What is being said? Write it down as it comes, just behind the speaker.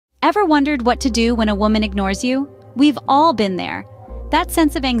Ever wondered what to do when a woman ignores you? We've all been there. That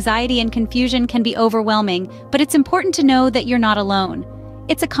sense of anxiety and confusion can be overwhelming, but it's important to know that you're not alone.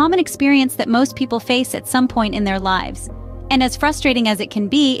 It's a common experience that most people face at some point in their lives. And as frustrating as it can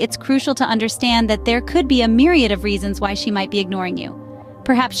be, it's crucial to understand that there could be a myriad of reasons why she might be ignoring you.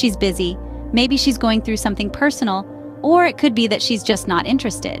 Perhaps she's busy, maybe she's going through something personal, or it could be that she's just not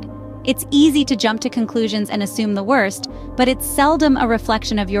interested. It's easy to jump to conclusions and assume the worst, but it's seldom a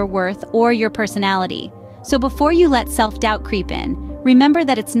reflection of your worth or your personality. So before you let self-doubt creep in, remember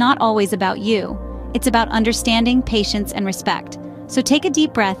that it's not always about you. It's about understanding, patience, and respect. So take a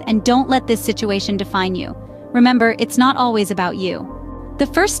deep breath and don't let this situation define you. Remember, it's not always about you. The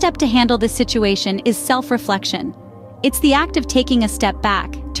first step to handle this situation is self-reflection. It's the act of taking a step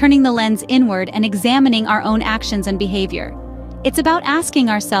back, turning the lens inward, and examining our own actions and behavior. It's about asking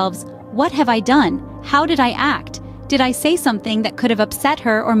ourselves, what have I done? How did I act? Did I say something that could have upset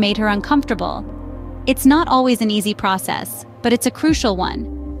her or made her uncomfortable? It's not always an easy process, but it's a crucial one.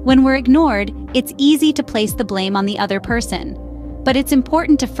 When we're ignored, it's easy to place the blame on the other person. But it's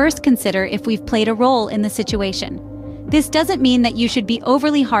important to first consider if we've played a role in the situation. This doesn't mean that you should be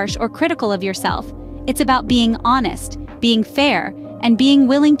overly harsh or critical of yourself. It's about being honest, being fair, and being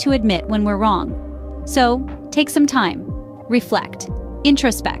willing to admit when we're wrong. So, take some time. Reflect.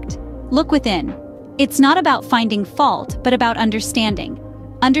 Introspect. Look within. It's not about finding fault, but about understanding.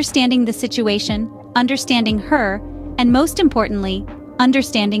 Understanding the situation, understanding her, and most importantly,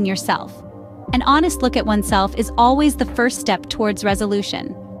 understanding yourself. An honest look at oneself is always the first step towards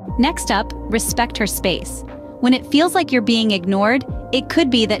resolution. Next up, respect her space. When it feels like you're being ignored, it could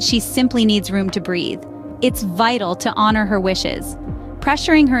be that she simply needs room to breathe. It's vital to honor her wishes.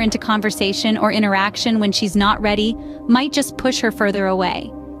 Pressuring her into conversation or interaction when she's not ready might just push her further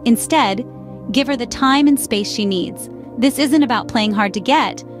away. Instead, give her the time and space she needs. This isn't about playing hard to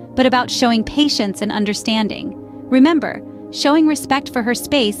get, but about showing patience and understanding. Remember, showing respect for her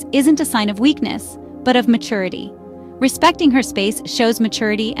space isn't a sign of weakness, but of maturity. Respecting her space shows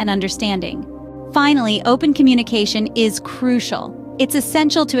maturity and understanding. Finally, open communication is crucial. It's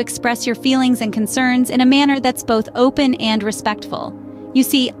essential to express your feelings and concerns in a manner that's both open and respectful. You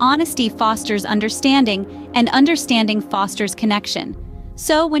see, honesty fosters understanding, and understanding fosters connection.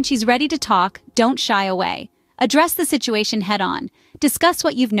 So when she's ready to talk, don't shy away. Address the situation head-on. Discuss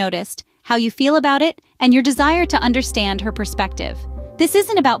what you've noticed, how you feel about it, and your desire to understand her perspective. This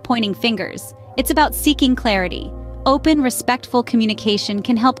isn't about pointing fingers. It's about seeking clarity. Open, respectful communication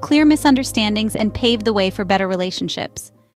can help clear misunderstandings and pave the way for better relationships.